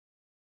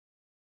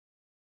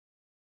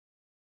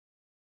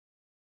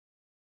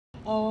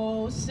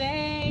Oh,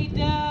 say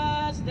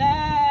does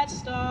that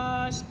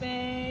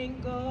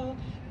star-spangled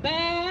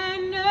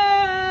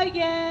banner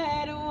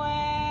yet wave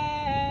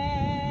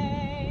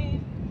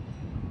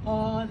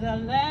o'er the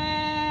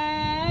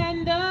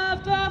land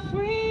of the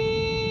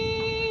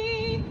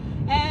free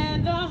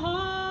and the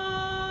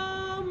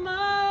home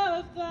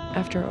of the...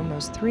 After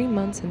almost 3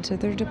 months into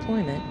their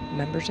deployment,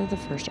 members of the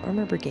 1st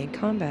Armored Brigade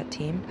Combat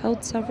Team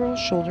held several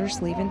shoulder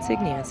sleeve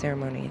insignia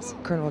ceremonies.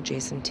 Colonel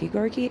Jason T.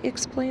 Garkey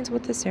explains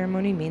what the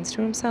ceremony means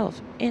to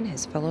himself and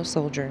his fellow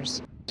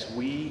soldiers.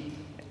 We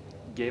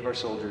gave our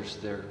soldiers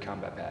their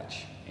combat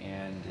patch,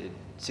 and it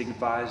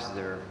signifies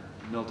their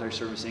military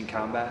service in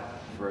combat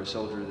for a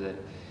soldier that,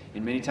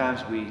 in many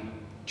times we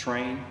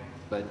train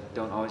but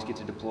don't always get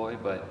to deploy,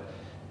 but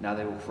now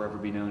they will forever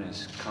be known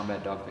as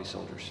combat dog-face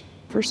soldiers.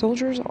 For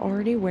soldiers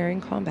already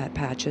wearing combat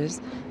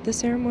patches, the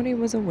ceremony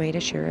was a way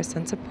to share a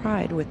sense of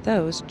pride with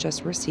those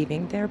just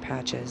receiving their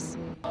patches.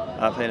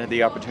 I've had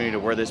the opportunity to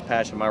wear this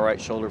patch on my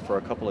right shoulder for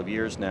a couple of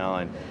years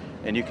now,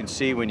 and you can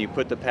see when you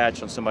put the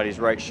patch on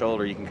somebody's right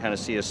shoulder, you can kind of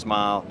see a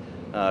smile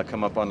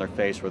come up on their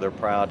face where they're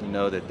proud to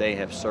know that they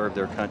have served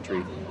their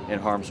country in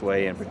harm's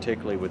way, and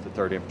particularly with the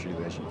 3rd Infantry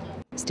Division.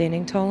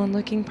 Standing tall and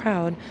looking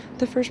proud,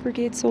 the 1st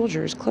Brigade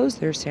soldiers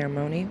closed their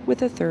ceremony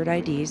with a 3rd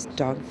ID's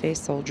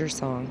Dog-Faced Soldier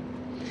song.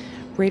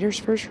 Raiders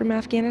First from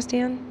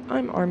Afghanistan,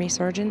 I'm Army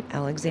Sergeant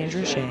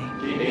Alexanrda Shea.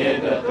 Keep me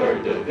in the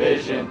 3rd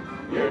Division,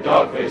 your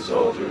dog-faced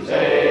soldiers,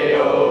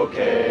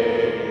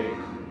 A-OK.